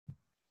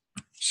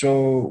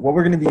So what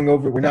we're going to be going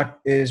over, we're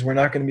not going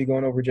to be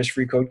going over just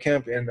free code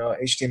camp and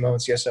HTML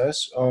and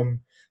CSS.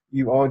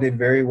 You all did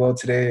very well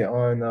today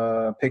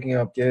on picking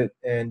up Git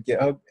and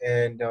GitHub,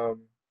 and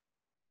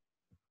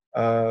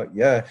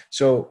yeah.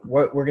 So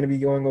what we're going to be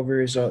going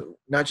over is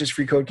not just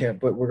free code camp,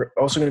 but we're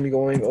also going to be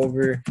going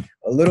over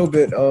a little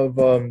bit of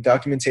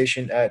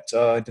documentation at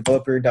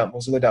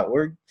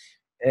developer.mozilla.org,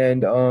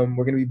 and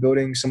we're going to be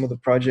building some of the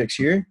projects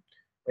here.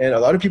 And a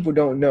lot of people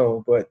don't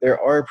know, but there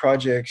are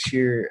projects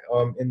here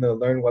in the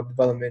Learn Web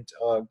Development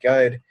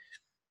guide.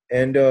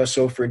 And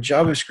so for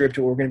JavaScript,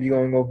 what we're going to be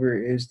going over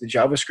is the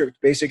JavaScript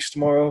basics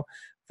tomorrow.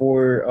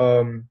 Or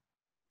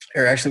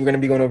actually, we're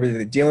going to be going over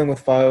the dealing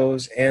with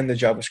files and the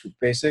JavaScript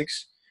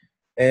basics.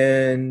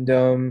 And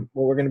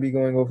what we're going to be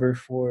going over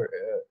for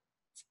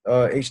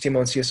HTML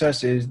and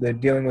CSS is the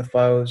dealing with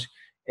files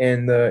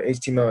and the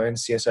HTML and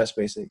CSS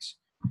basics.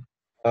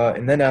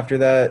 And then after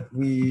that,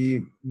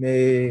 we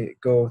may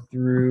go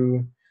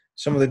through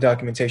some of the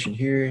documentation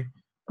here.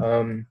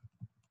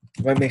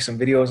 Might make some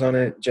videos on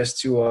it just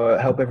to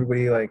help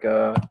everybody. Like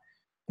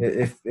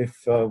if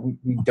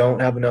we don't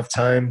have enough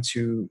time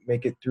to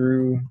make it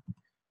through,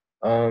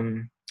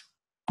 like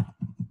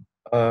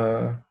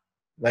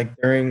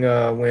during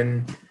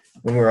when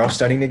we're all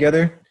studying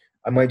together,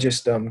 I might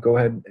just go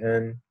ahead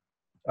and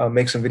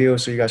make some videos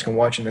so you guys can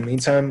watch in the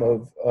meantime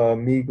of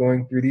me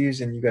going through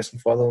these, and you guys can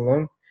follow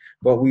along.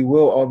 But we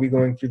will all be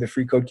going through the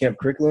Free Code Camp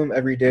curriculum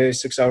every day,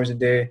 6 hours a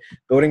day,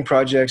 building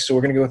projects. So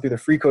we're going to go through the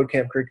Free Code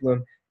Camp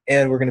curriculum,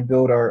 and we're going to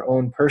build our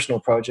own personal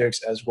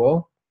projects as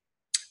well.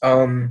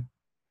 When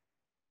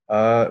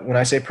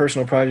I say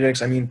personal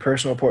projects, I mean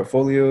personal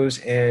portfolios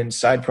and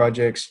side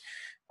projects.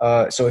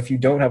 So if you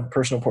don't have a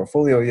personal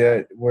portfolio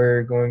yet,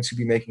 we're going to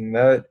be making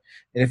that.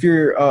 And if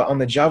you're on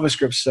the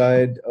JavaScript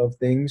side of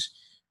things,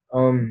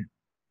 we're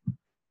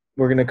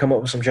going to come up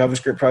with some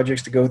JavaScript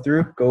projects to go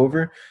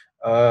over.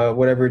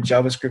 Whatever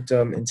JavaScript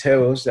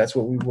entails, that's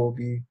what we will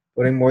be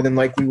building. More than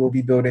likely, we'll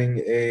be building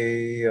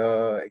a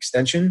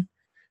extension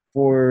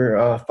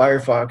for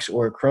Firefox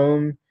or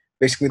Chrome.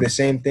 Basically the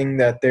same thing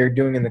that they're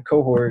doing in the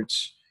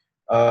cohorts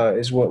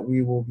is what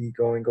we will be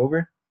going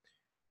over.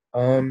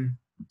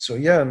 So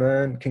yeah,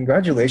 man,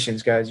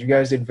 congratulations, guys. You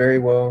guys did very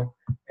well,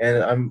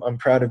 and I'm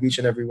proud of each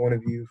and every one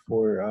of you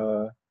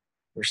for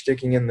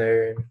sticking in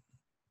there.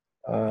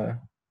 And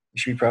you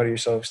should be proud of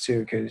yourselves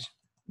too, because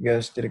you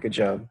guys did a good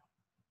job.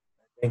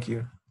 Thank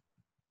you.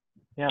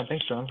 Yeah,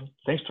 thanks, John.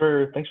 Thanks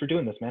for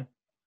doing this, man.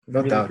 No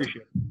really doubt.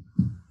 Appreciate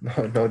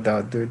it. No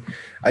doubt, dude.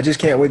 I just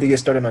can't wait to get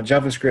started on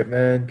JavaScript,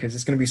 man, because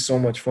it's gonna be so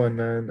much fun,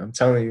 man. I'm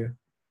telling you.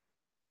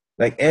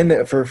 Like,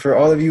 and for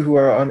all of you who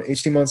are on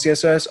HTML and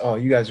CSS, oh,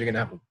 you guys are gonna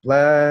have a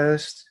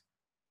blast.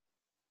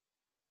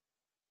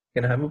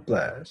 Gonna have a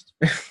blast.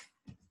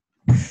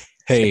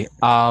 Hey,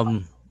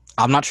 I'm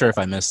not sure if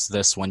I missed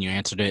this when you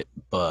answered it,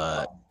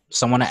 but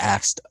someone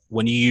asked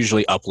when you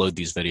usually upload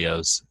these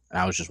videos, and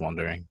I was just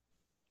wondering.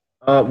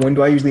 When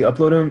do I usually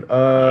upload them?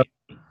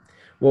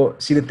 Well,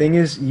 see, the thing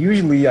is,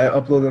 usually I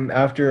upload them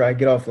after I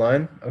get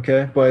offline,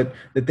 okay? But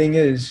the thing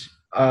is,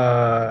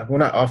 well,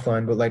 not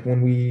offline, but like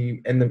when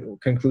we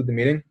conclude the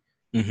meeting.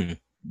 Mm-hmm.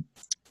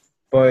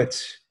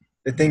 But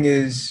the thing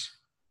is,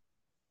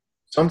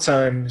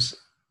 sometimes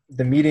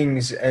the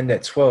meetings end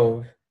at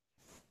 12,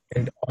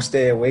 and I'll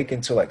stay awake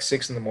until like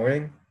 6 in the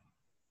morning.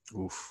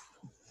 Oof.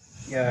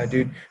 Yeah,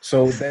 dude.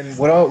 So then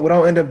what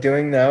I'll end up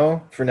doing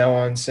now, from now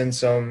on,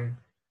 since I'm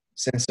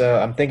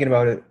thinking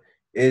about it,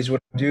 is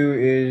what I'll do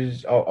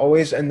is I'll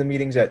always end the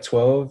meetings at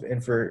 12,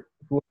 and for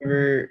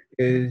whoever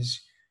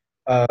is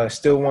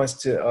still wants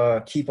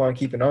to keep on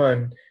keeping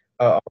on,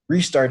 I'll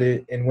restart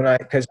it. And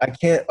because I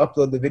can't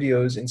upload the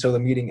videos until the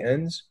meeting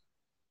ends,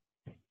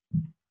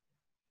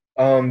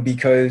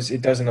 because the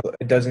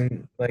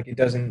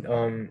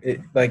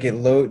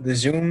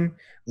Zoom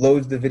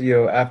loads the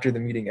video after the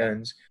meeting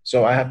ends.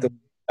 So I have to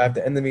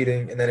end the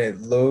meeting, and then it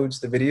loads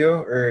the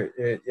video, or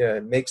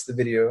it makes the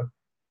video,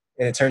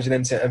 and it turns it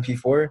into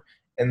MP4,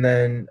 and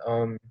then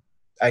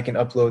I can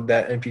upload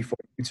that MP4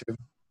 to YouTube.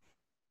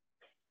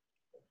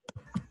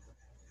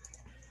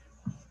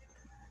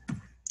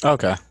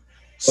 Okay.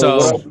 So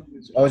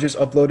I'll just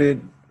upload it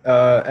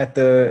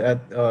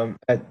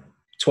at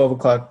 12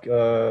 o'clock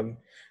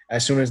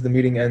as soon as the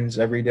meeting ends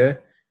every day.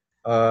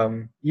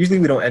 Usually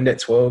we don't end at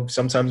 12.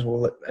 Sometimes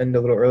we'll end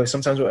a little early.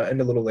 Sometimes we'll end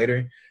a little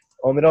later.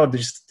 It all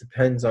just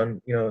depends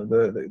on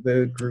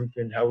the group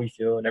and how we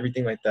feel and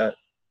everything like that.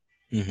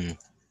 Mm-hmm.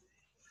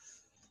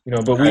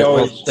 But we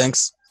always. Well,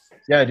 thanks.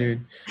 Yeah,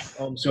 dude.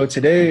 So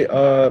today,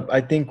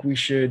 I think we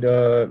should.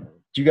 Do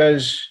you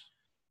guys?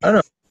 I don't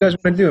know. What you guys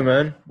want to do,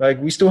 man?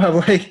 Like, we still have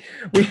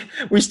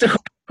we still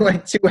have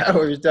like 2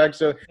 hours, Doc.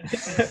 So,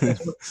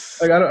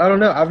 like, I don't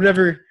know. I've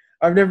never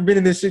been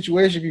in this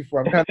situation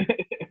before. I'm kind of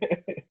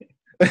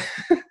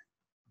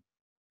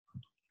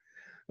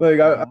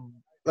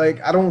like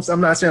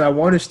I'm not saying I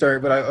want to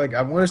start, but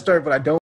I want to start, but I don't.